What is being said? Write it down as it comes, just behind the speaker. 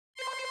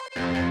Ba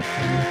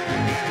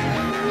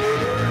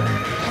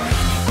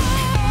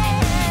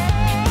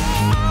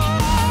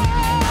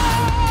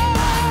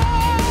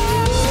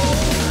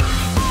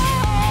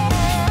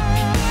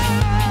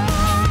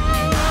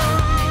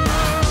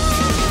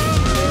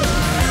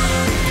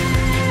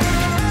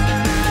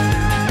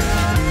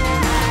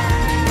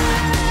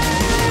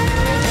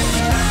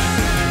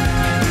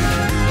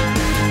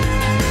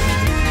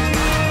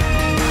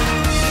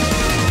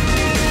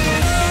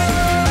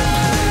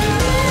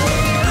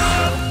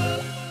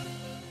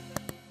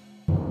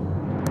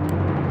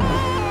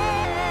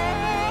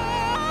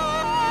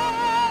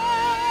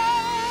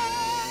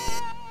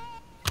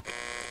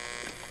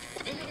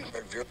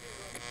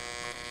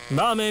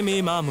me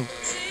me mamu,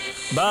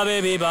 ba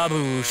baby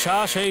babu,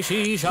 sha she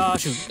she sha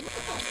shoo.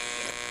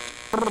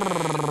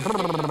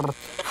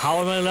 How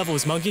are my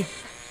levels, monkey?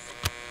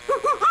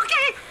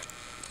 Okay.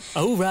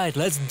 All right,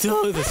 let's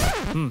do this.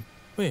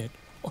 Wait,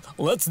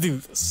 let's do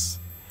this.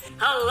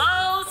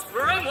 Hello,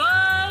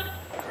 Springwood!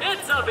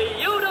 It's a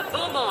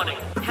beautiful morning.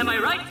 Am I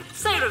right?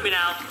 Say it with me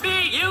now.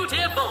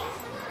 Beautiful.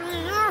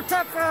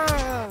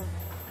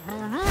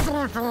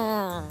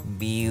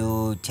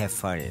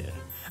 Beautiful.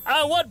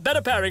 And what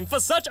better pairing for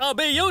such a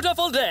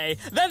beautiful day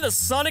than the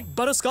sonic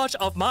butterscotch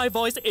of my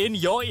voice in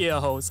your ear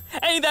holes?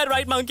 Ain't that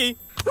right, Monkey?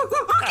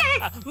 Okay.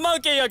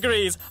 Monkey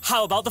agrees.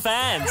 How about the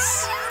fans?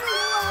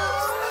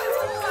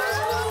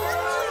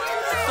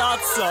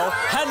 Thought so.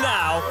 And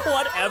now,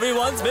 what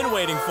everyone's been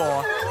waiting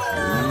for.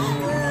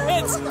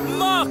 It's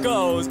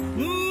Marco's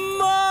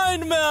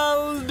Mind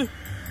Meld!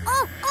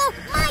 Oh,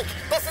 Mike,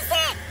 this is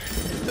it!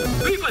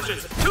 3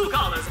 questions, 2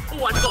 callers,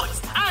 1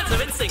 voice.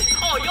 Answer in sync,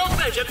 or your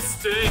friendship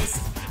stinks.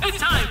 It's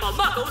time for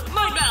Marco's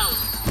Mind Meld.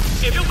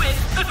 If you win,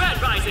 the grand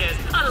prize is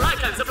a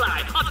lifetime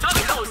supply of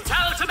Tommy Joe's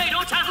Taro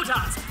Tomato Taco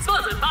Tots,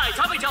 sponsored by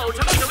Tommy Joe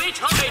Tomatoey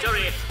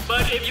Tomatoey.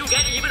 But if you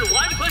get even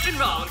 1 question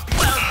wrong,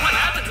 well, what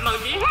happens,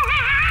 Monkey?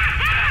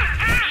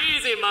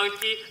 Easy,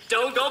 Monkey.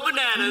 Don't go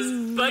bananas.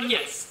 But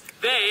yes,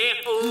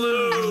 they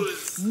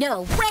lose.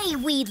 No way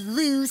we'd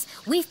lose.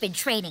 We've been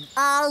training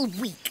all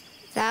week.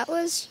 That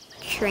was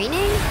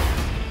training?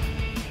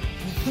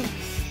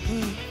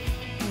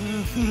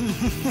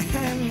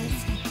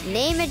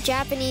 Name a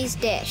Japanese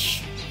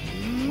dish.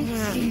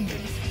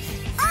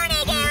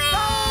 Onigiri!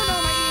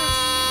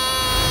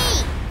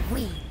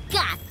 We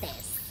got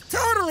this.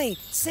 Totally.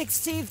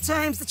 16th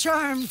time's the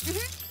charm.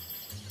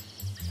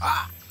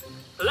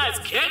 Let's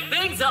kick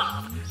things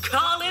off.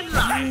 Call in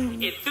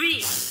live in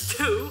 3,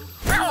 2,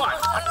 1.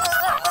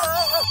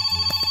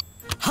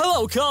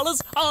 Hello,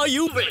 callers. Are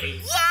you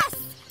Ready? Yes!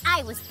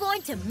 I was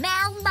born to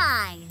Mal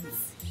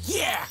Mines.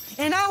 Yeah,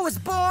 and I was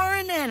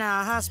born in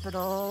a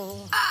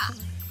hospital.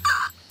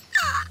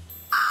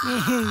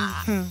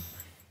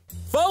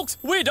 Folks,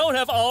 we don't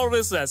have all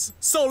recess,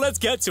 so let's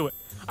get to it.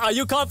 Are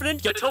you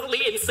confident? You're totally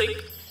in sync.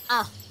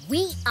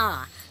 We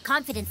are.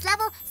 Confidence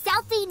level,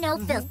 selfie, no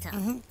filter.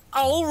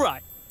 All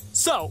right.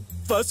 So,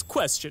 first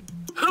question.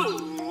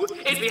 Who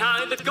is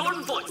behind the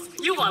golden voice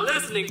you are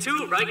listening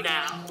to right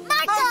now?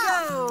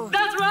 Marco!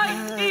 That's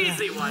right,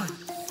 easy one.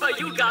 But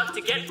you got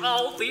to get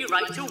all 3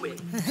 right to win.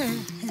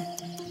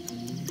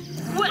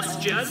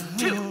 Question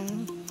 2.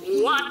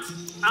 What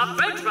are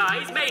French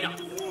fries made of?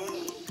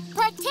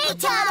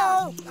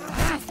 Potato!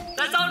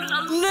 That sounded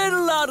a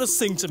Little out of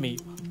sync to me,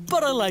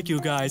 but I like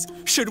you guys.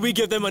 Should we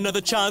give them another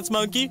chance,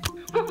 Monkey?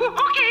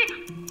 Okay.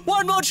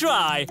 One more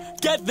try.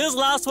 Get this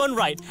last one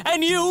right,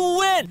 and you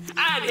win.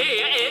 And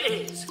here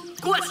it is.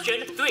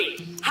 Question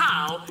 3.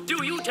 How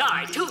do you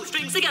tie 2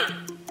 strings together?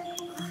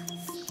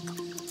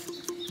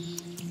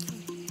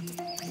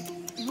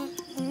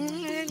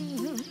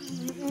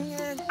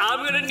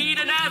 I'm gonna need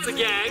an answer,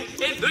 gang.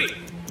 In 3,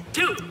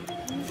 2,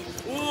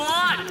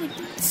 1.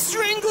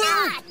 String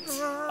glue.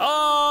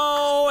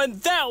 Oh,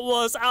 and that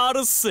was out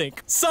of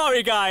sync.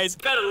 Sorry, guys.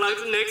 Better luck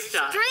next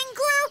time. String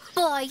glue?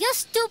 Boy, you're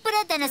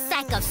stupider than a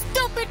sack of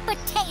stupid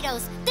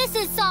potatoes. This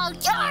is all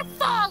your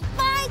fault,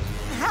 Mike!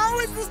 How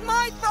is this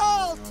my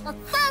fault? Well,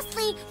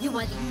 firstly, you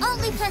are the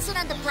only person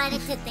on the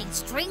planet to think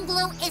string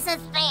glue is a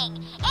thing.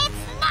 It's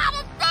not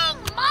a thing,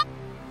 Mike!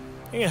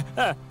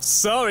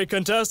 Sorry,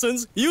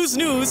 contestants. You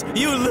snooze,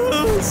 you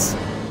lose.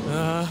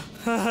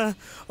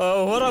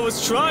 What I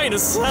was trying to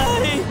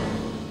say.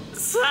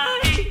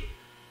 Say.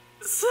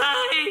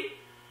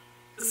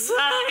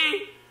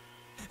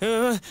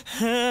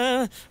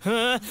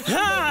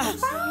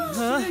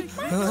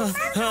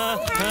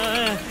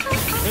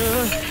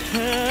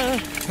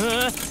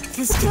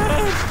 This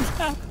can't be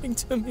happening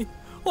to me.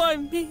 Why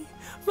me?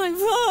 My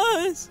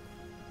voice.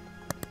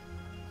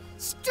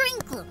 String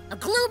glue. A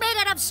glue made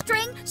out of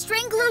string?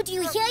 String glue, do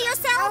you hear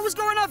yourself? I was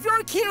going off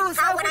your cues.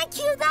 How would I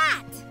cue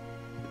that?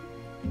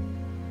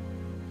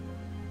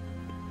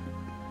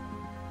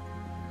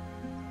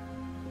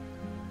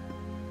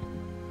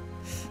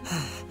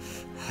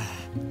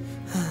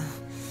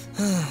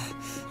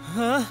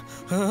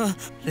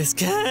 This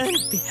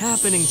can't be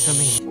happening to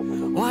me.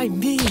 Why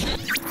me?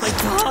 My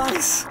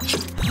voice.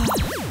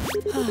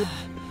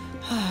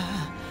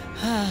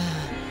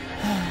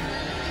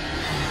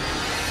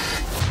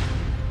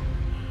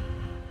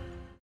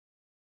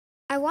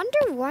 I wonder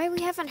why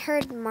we haven't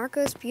heard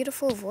Marco's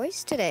beautiful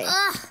voice today.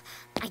 Ugh,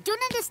 I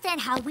don't understand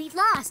how we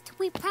lost.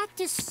 We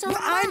practiced so much.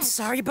 I'm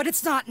sorry, but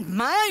it's not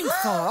my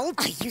fault.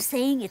 Are you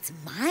saying it's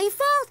my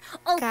fault?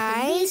 Oh,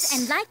 Guys? please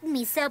enlighten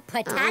me, Sir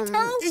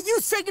Potato. You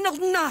signaled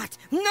not.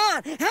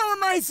 How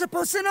am I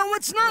supposed to know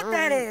what's not,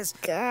 that is?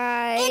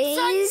 Guys? It's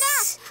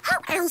a nut. How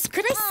else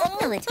could I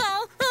signal it?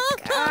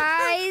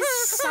 Guys,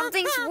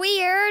 something's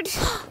weird.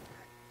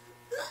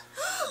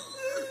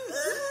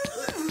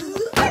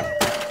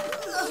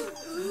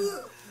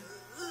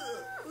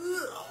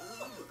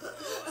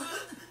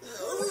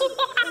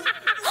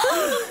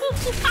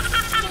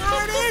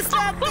 What is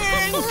that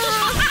thing?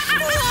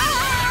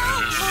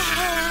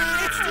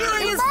 It's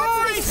stealing his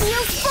voice.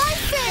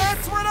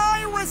 That's what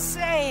I was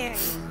saying.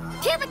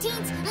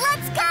 Puberteens,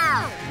 let's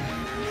go!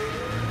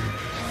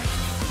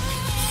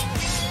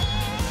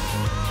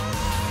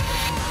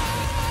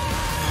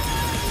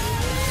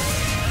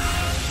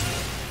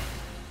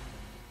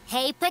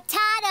 Hey,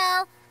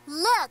 Potato,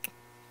 look,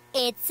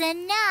 it's a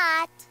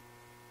nut.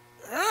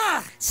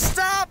 Ugh,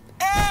 stop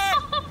it! Get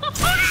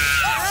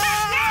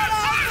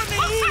off of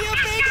me, you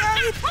big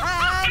ape!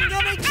 I'm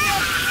gonna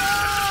get you!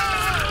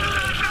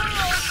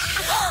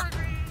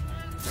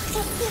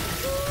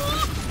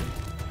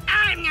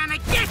 I'm gonna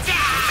get ya!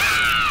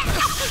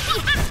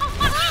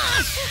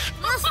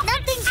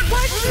 Nothing's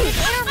working. This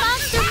air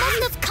monster must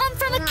have come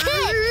from a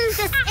kid.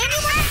 Does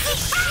anyone see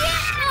shit?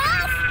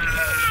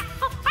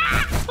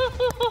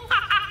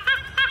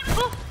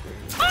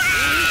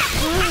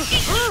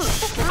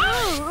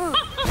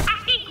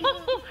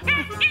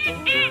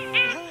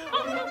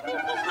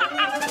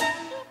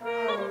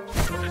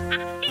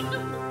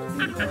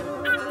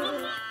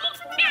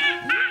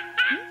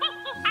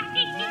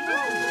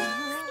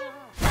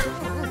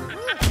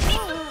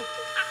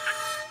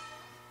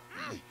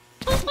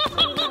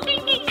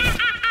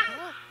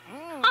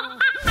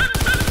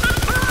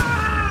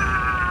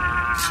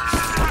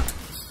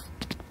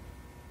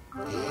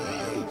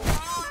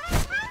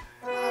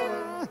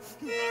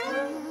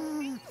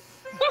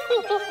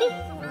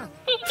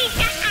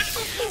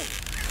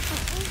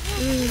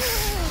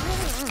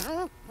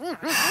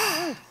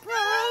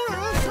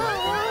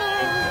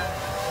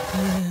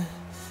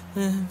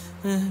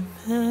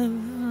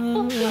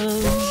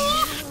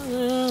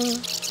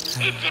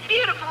 It's a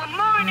beautiful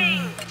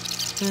morning.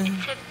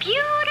 It's a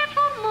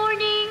beautiful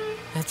morning.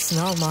 That's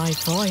not my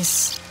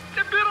voice.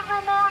 It's a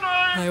beautiful morning.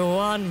 I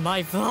want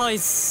my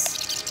voice.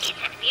 It's a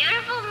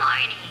beautiful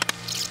morning.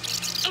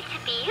 It's a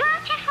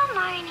beautiful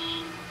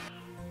morning.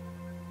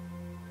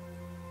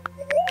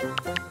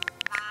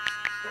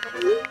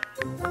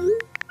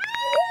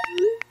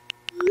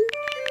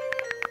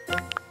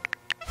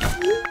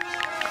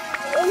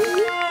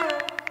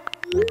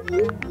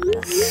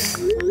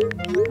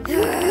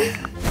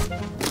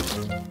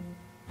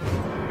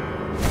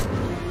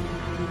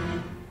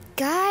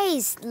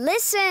 Guys,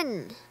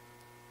 listen!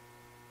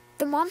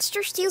 The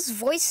monster steals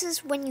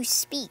voices when you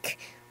speak.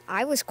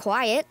 I was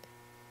quiet.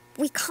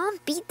 We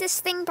can't beat this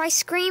thing by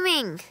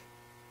screaming.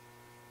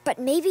 But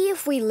maybe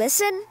if we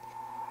listen,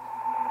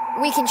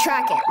 we can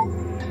track it.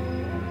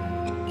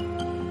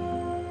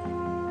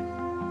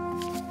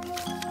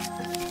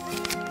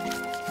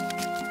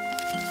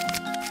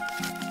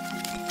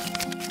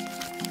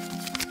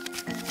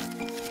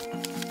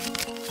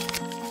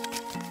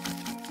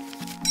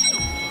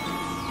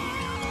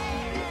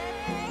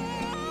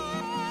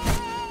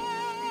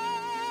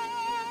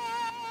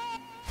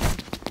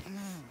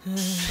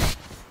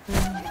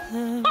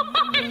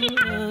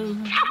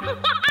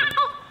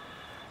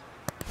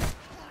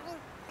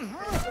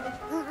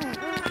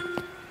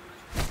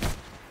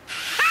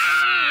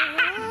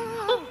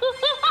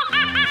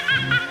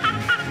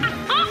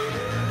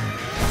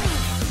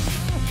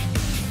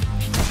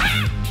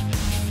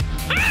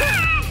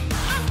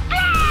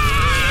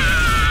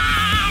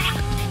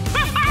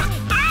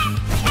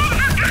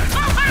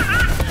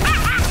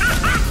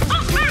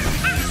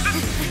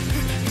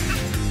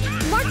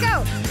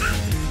 Marco!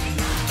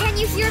 Can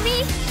you hear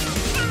me?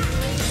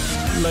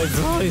 My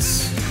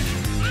voice.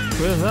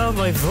 Without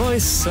my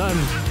voice, I'm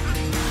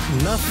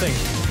nothing.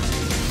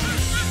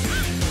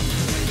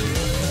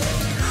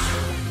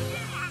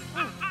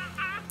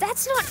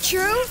 That's not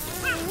true.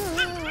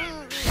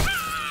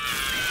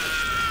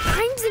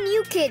 I'm the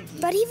new kid,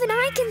 but even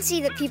I can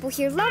see that people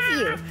here love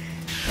you.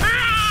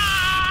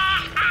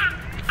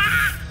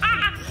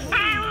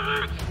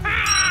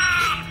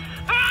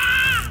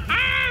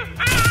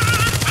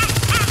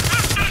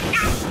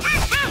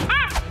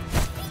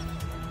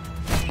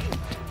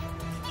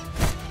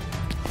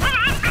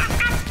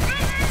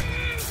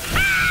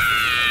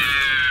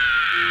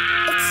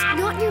 It's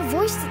not your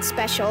voice that's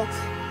special.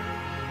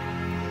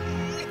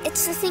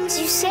 It's the things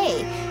you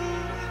say.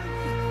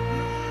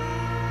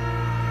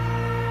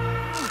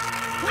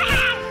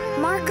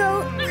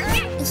 Marco,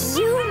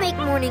 you make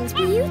mornings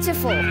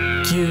beautiful.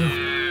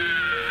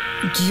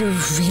 You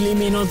really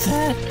mean all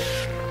that?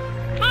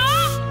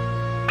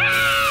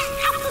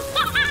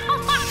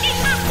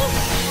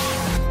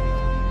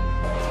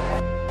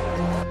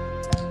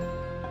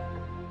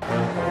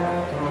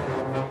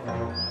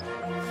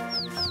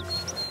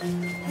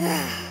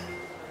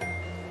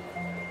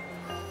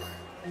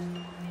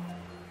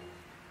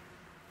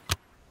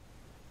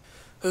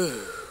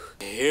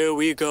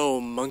 you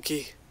go,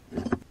 monkey.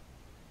 Woo!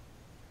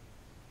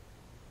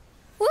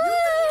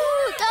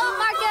 Go,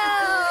 Marco!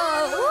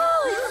 Woo!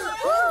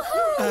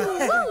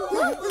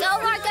 Go,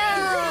 Marco!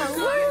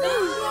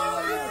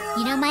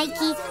 You know,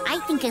 Mikey, I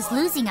think us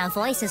losing our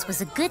voices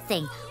was a good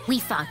thing. We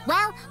fought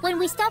well when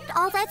we stopped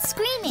all that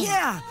screaming.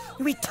 Yeah,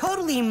 we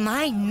totally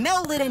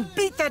melded and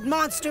beat that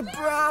monster,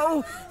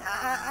 bro.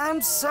 I'm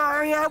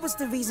sorry, I was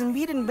the reason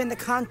we didn't win the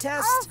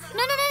contest. Oh,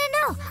 no.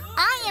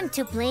 I am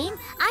to blame.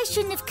 I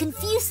shouldn't have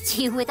confused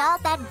you with all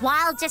that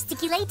wild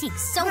gesticulating.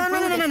 So No,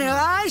 rude of me.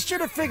 I should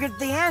have figured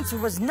the answer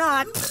was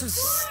not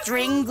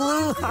string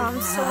glue.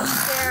 I'm so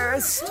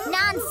embarrassed.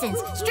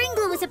 Nonsense. String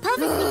glue was a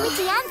perfectly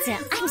witty answer.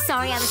 I'm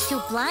sorry I was too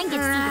blinded to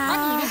see the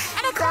funny in it,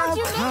 and I called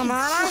you names. Come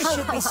on, I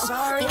should be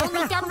sorry. The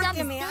only dumb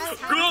Forgive me,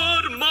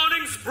 Good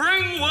morning,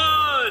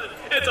 Springwood!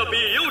 It's a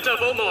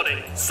beautiful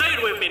morning. Say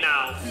it with me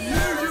now.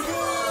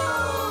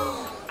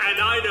 And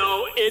I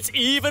know It's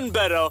even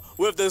better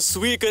with the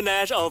sweet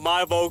ganache of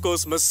my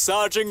vocals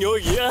massaging your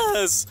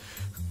ears.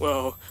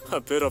 Well,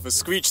 a bit of a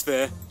screech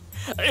there.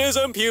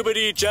 Isn't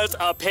puberty just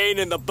a pain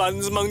in the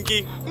buns,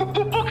 monkey?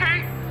 Okay,